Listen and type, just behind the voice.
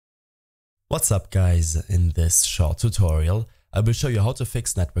What's up guys, in this short tutorial I will show you how to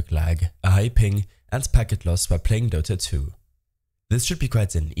fix network lag, a high ping and packet loss while playing Dota 2. This should be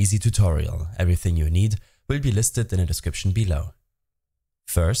quite an easy tutorial, everything you need will be listed in the description below.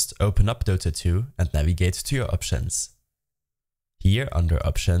 First, open up Dota 2 and navigate to your options. Here under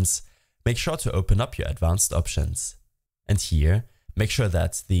options, make sure to open up your advanced options. And here, make sure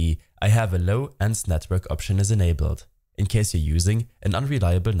that the I have a low end network option is enabled, in case you're using an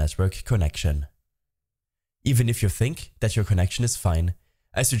unreliable network connection. Even if you think that your connection is fine,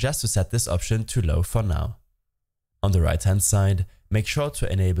 I suggest to set this option to low for now. On the right hand side, make sure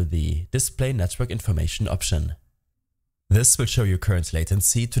to enable the Display Network Information option. This will show you current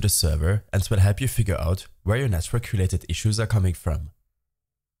latency to the server and will help you figure out where your network related issues are coming from.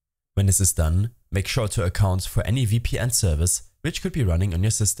 When this is done, make sure to account for any VPN service which could be running on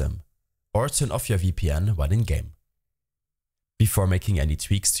your system, or turn off your VPN while in game. Before making any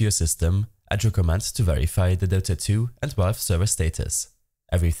tweaks to your system, add your command to verify the Dota 2 and Valve server status.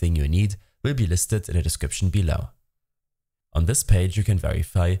 Everything you need will be listed in the description below. On this page you can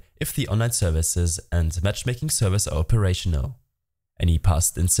verify if the online services and matchmaking servers are operational. Any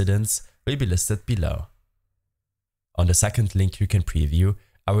past incidents will be listed below. On the second link you can preview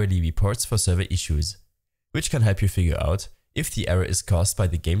hourly reports for server issues, which can help you figure out if the error is caused by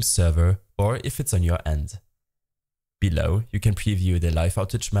the game's server or if it's on your end. Below, you can preview the live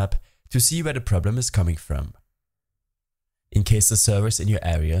outage map to see where the problem is coming from. In case the servers in your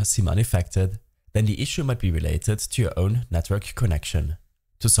area seem unaffected, then the issue might be related to your own network connection,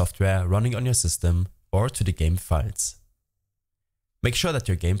 to software running on your system, or to the game files. Make sure that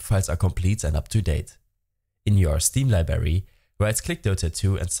your game files are complete and up to date. In your Steam library, right-click Dota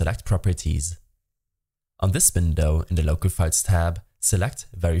 2 and select Properties. On this window, in the Local Files tab, select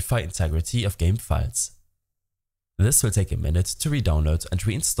Verify Integrity of Game Files. This will take a minute to re-download and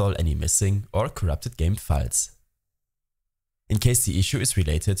reinstall any missing or corrupted game files. In case the issue is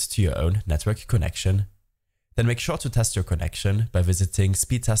related to your own network connection, then make sure to test your connection by visiting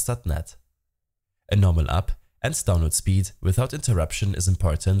speedtest.net. A normal up and download speed without interruption is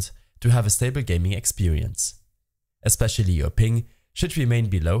important to have a stable gaming experience. Especially your ping should remain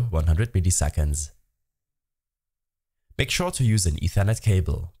below 100 milliseconds. Make sure to use an Ethernet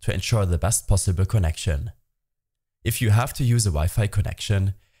cable to ensure the best possible connection. If you have to use a Wi-Fi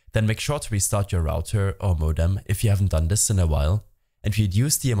connection, then make sure to restart your router or modem if you haven't done this in a while, and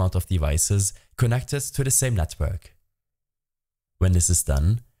reduce the amount of devices connected to the same network. When this is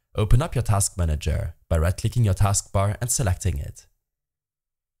done, open up your task manager by right-clicking your taskbar and selecting it.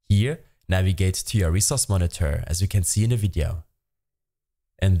 Here, navigate to your resource monitor as you can see in the video.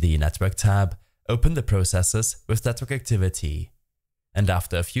 In the Network tab, open the processes with network activity, and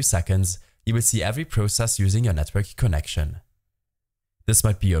after a few seconds, you will see every process using your network connection. This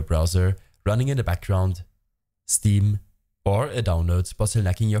might be your browser running in the background, Steam, or a download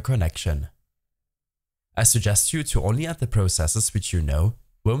bottlenecking your connection. I suggest you to only add the processes which you know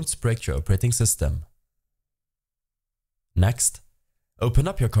won't break your operating system. Next, open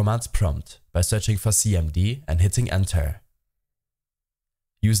up your command prompt by searching for CMD and hitting enter.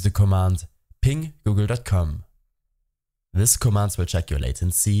 Use the command ping google.com. This command will check your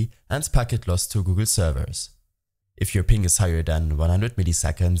latency and packet loss to Google servers. If your ping is higher than 100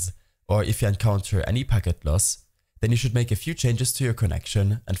 milliseconds, or if you encounter any packet loss, then you should make a few changes to your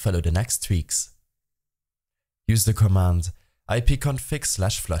connection and follow the next tweaks. Use the command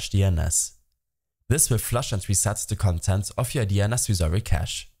ipconfig/flush DNS. This will flush and reset the content of your DNS resolver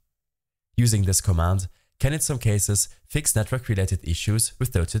cache. Using this command can in some cases fix network-related issues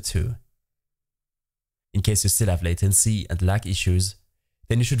with Dota 2. In case you still have latency and lag issues,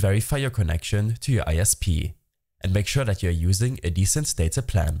 then you should verify your connection to your ISP and make sure that you are using a decent data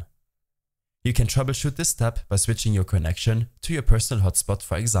plan. You can troubleshoot this step by switching your connection to your personal hotspot,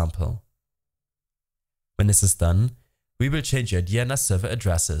 for example. When this is done, we will change your DNS server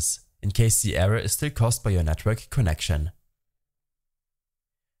addresses in case the error is still caused by your network connection.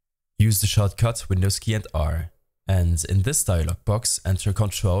 Use the shortcut Windows key and R, and in this dialog box enter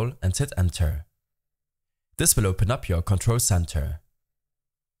Control and hit enter. This will open up your control center.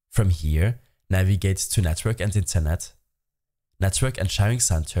 From here, navigate to Network and Internet, Network and Sharing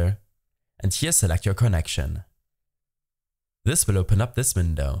Center, and here select your connection. This will open up this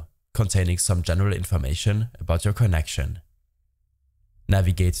window, containing some general information about your connection.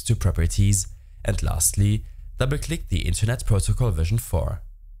 Navigate to Properties, and lastly, double-click the Internet Protocol version 4.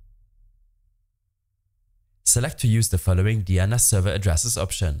 Select to use the following DNS server addresses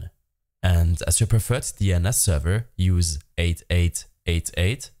option. And as your preferred DNS server, use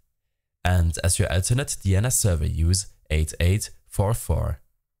 8888, and as your alternate DNS server, use 8844.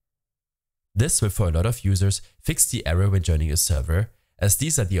 This will for a lot of users fix the error when joining a server, as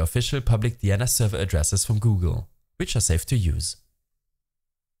these are the official public DNS server addresses from Google, which are safe to use.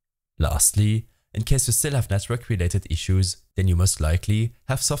 Lastly, in case you still have network-related issues, then you most likely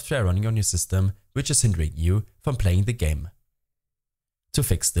have software running on your system which is hindering you from playing the game. To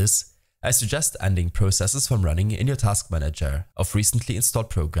fix this, I suggest ending processes from running in your task manager of recently installed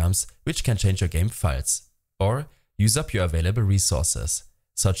programs which can change your game files, or use up your available resources,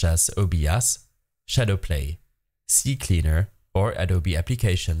 such as OBS, Shadowplay, CCleaner, or Adobe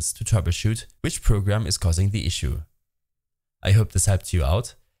applications to troubleshoot which program is causing the issue. I hope this helped you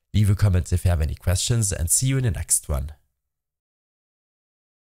out. Leave a comment if you have any questions and see you in the next one.